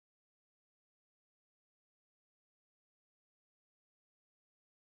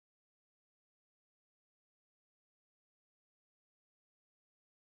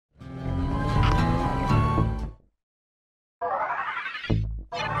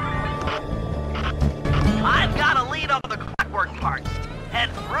parts. Head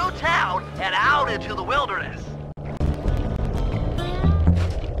through town and out into the wilderness.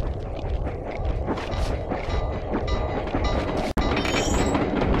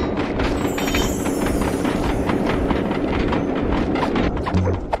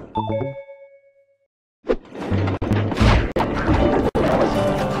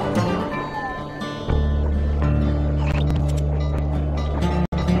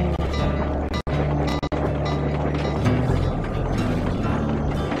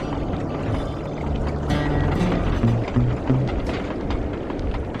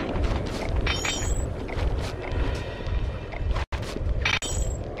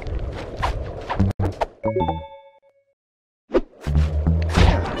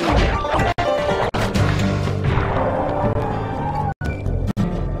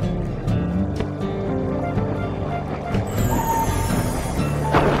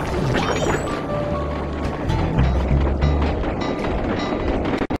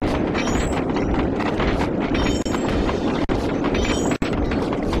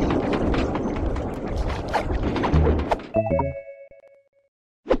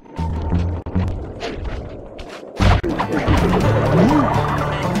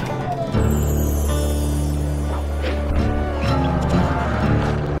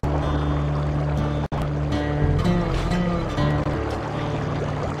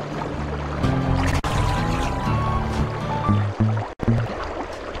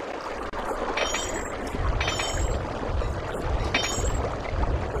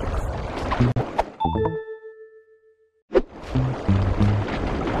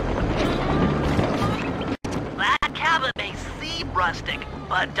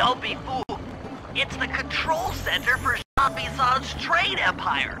 But don't be fooled. It's the control center for Jean-Bison's trade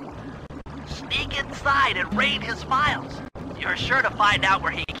empire. Sneak inside and raid his files. You're sure to find out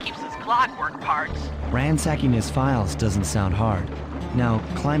where he keeps his clockwork parts. Ransacking his files doesn't sound hard. Now,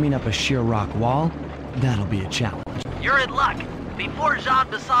 climbing up a sheer rock wall, that'll be a challenge. You're in luck. Before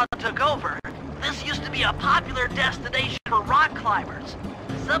Jean-Bison took over, this used to be a popular destination for rock climbers.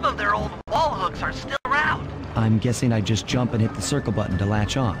 Some of their old wall hooks are still around. I'm guessing I just jump and hit the circle button to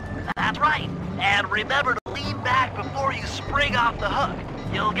latch on. That's right. And remember to lean back before you spring off the hook.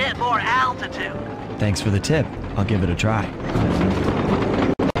 You'll get more altitude. Thanks for the tip. I'll give it a try.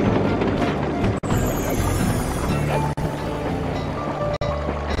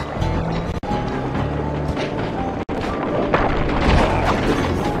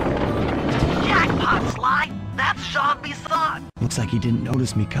 Jackpot, Sly! That's Jean-Bison! Looks like he didn't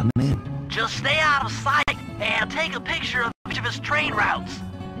notice me coming in. Just stay out of sight and take a picture of each of his train routes.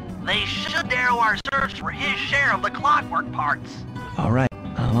 They should narrow our search for his share of the clockwork parts. All right,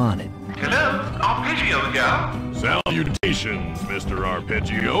 I'm on it. Hello, Arpeggio here. Salutations, Mr.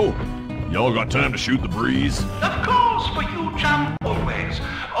 Arpeggio. Y'all got time to shoot the breeze? Of course, for you, chum, always.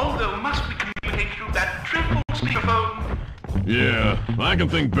 Although must we communicate through that triple speakerphone? Yeah, I can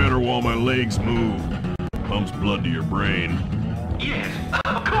think better while my legs move. Pumps blood to your brain. Yes,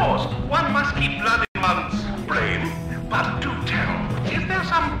 of course. One must keep blood in one's brain. But do tell, is there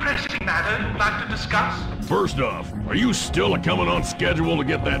some pressing matter you'd like to discuss? First off, are you still coming on schedule to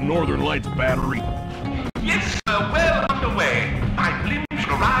get that Northern Lights battery? Yes, sir, well underway. My blimp should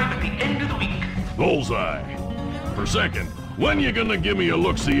arrive at the end of the week. Bullseye. For second, when you gonna give me a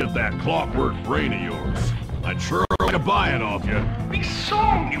look-see at that clockwork brain of yours? I'd sure like to buy it off you. Be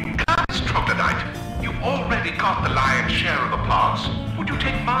song, you cuss troglodyte. You've already got the lion's share of the parts. Would you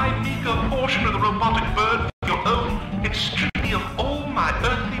take my meager portion of the robotic bird for your own, extremely of all my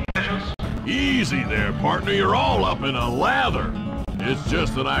earthly pleasures? Easy there, partner. You're all up in a lather. It's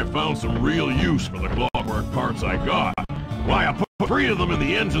just that I found some real use for the clockwork parts I got. Why, I put 3 of them in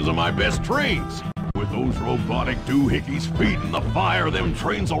the engines of my best trains. With those robotic doohickeys feeding the fire, them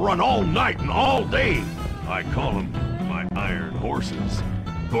trains will run all night and all day. I call them my iron horses.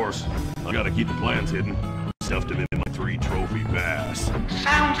 Of course, I gotta keep the plans hidden. Stuffed them in my 3 trophy bass.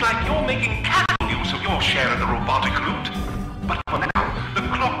 Sounds like you're making capital use of your share of the robotic loot. But for now, the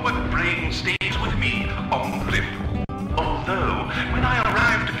clockwork brain stays with me on the blimp. Although, when I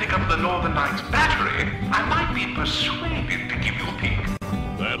arrive to pick up the Northern Lights battery, I might be persuaded to give you a peek.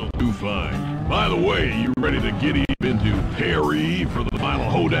 That'll do fine. By the way, you ready to giddy into Perry for the final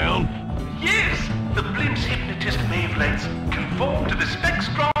hoedown? Yes! The blimp's hypnotist wavelengths conform to the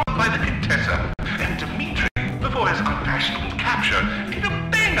spectrum by the Contessa, and Dimitri, before his unfashionable capture, did a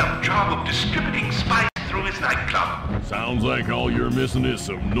bang-up job of distributing spice through his nightclub. Sounds like all you're missing is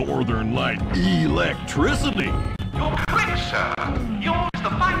some Northern Light electricity. You're correct, sir. Yours is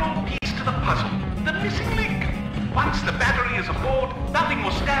the final piece to the puzzle, the missing link. Once the battery is aboard, nothing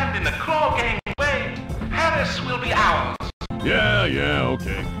will stand in the Claw Gang's way. Paris will be ours. Yeah,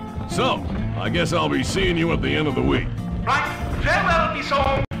 okay. So, I guess I'll be seeing you at the end of the week. Right, farewell,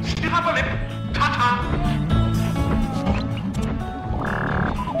 Bison. Still have a lip. Ta-ta.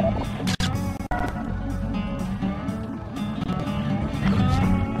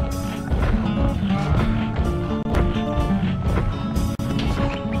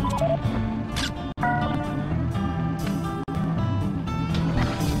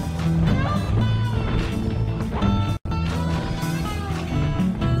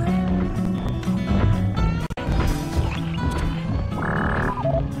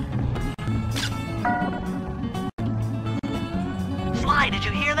 Sly, did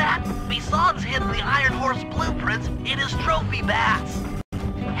you hear that? Bison's hidden the Iron Horse blueprints in his trophy baths.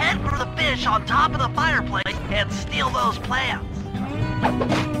 Head for the fish on top of the fireplace and steal those plans.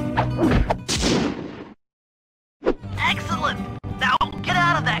 Excellent! Now get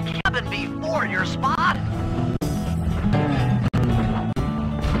out of that cabin before you're spotted.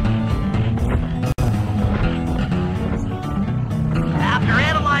 After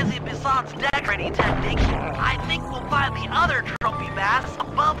analyzing Bison's decorating technique, I think we'll find the other trophy baths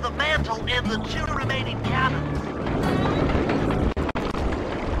above the mantle in the 2 remaining cabins.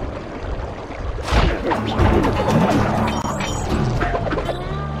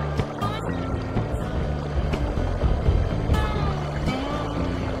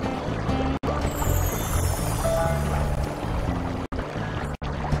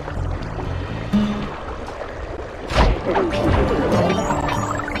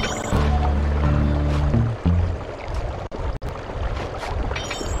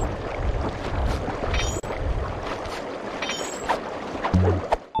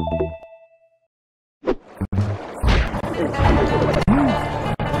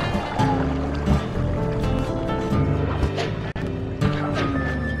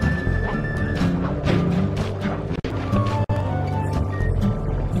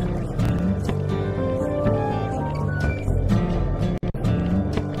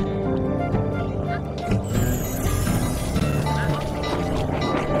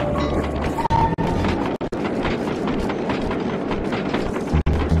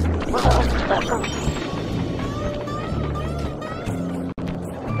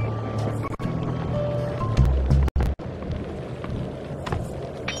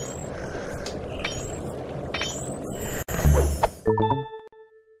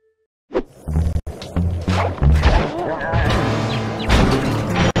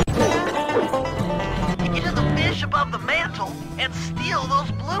 Above the mantle and steal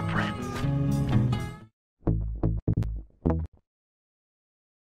those blueprints.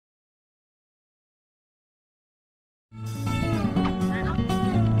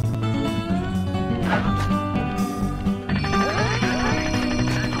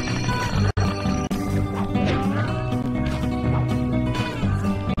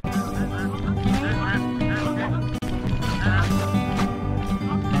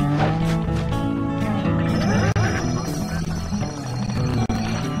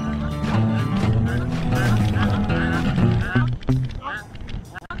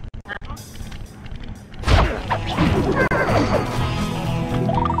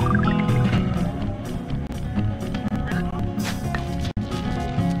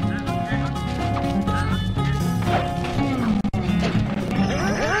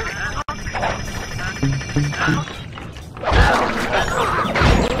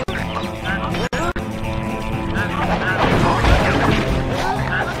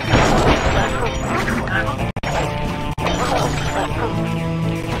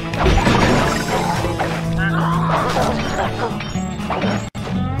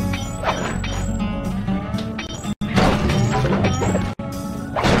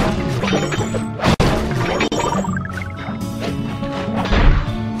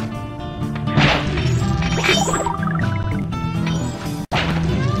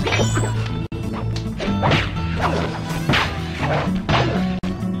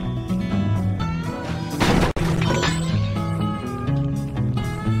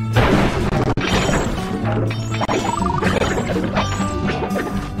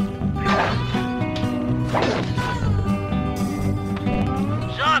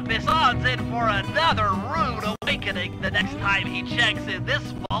 Bison's in for another rude awakening the next time he checks in this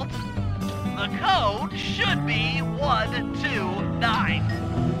vault. The code should be 129.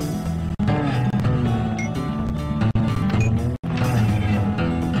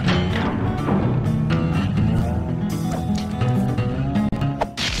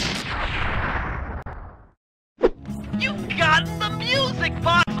 You've gotten the music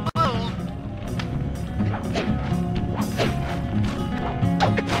box move!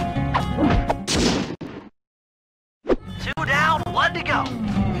 Too down, one to go.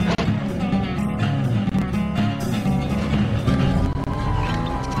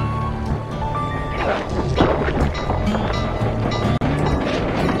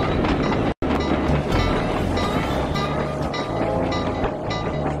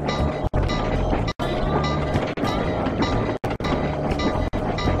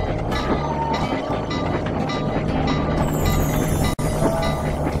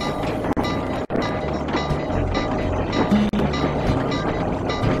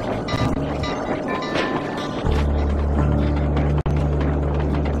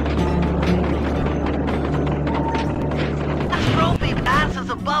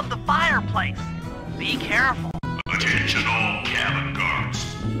 Be careful. Attention all cabin guards.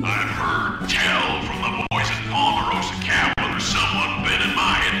 I've heard tell from the boys at Ponderosa Cabin there's someone been in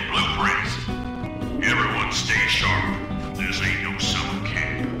my hidden blueprints. Everyone stay sharp. This ain't no summer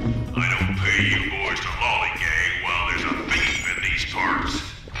camp. I don't pay you boys to lollygag while there's a thief in these parts.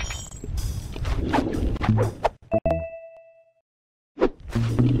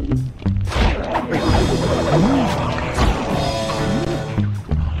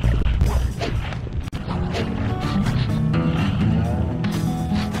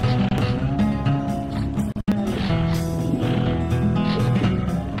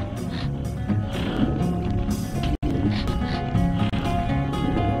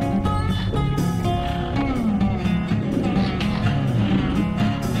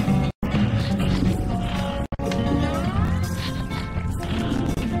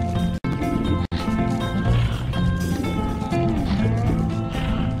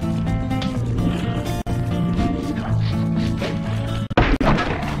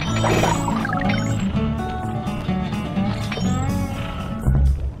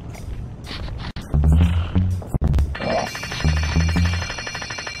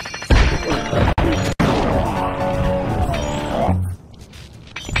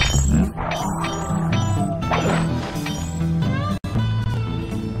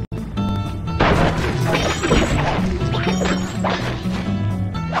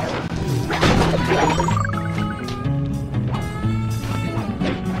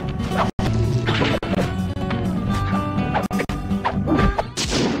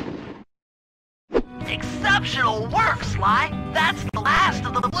 Exceptional work, Sly! That's the last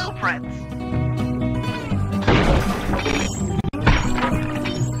of the blueprints!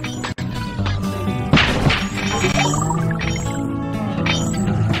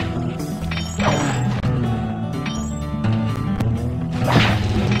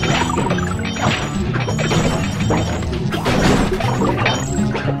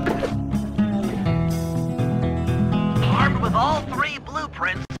 Armed with all three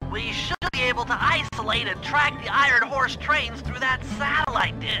blueprints, we should be able to isolate and track the Iron Horse trains through that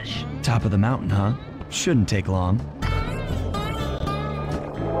satellite dish. Top of the mountain, huh? Shouldn't take long.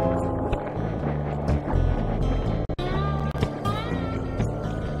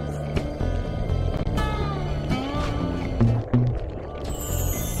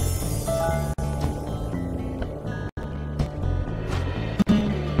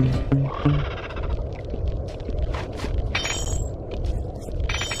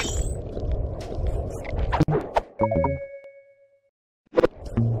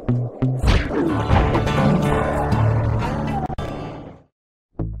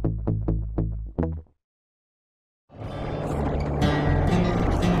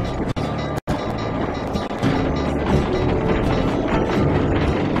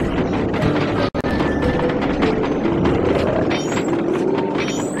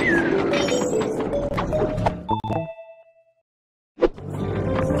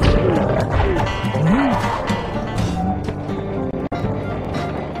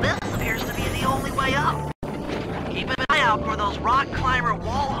 For those rock climber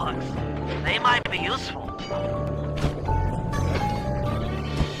wall hooks. They might be useful.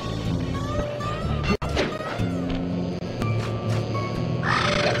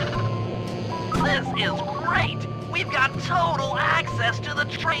 This is great! We've got total access to the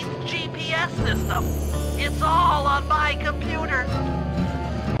train's GPS system. It's all on my computer.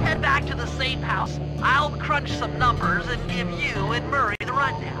 Head back to the safe house. I'll crunch some numbers and give you and Murray the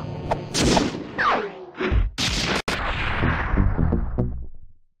rundown.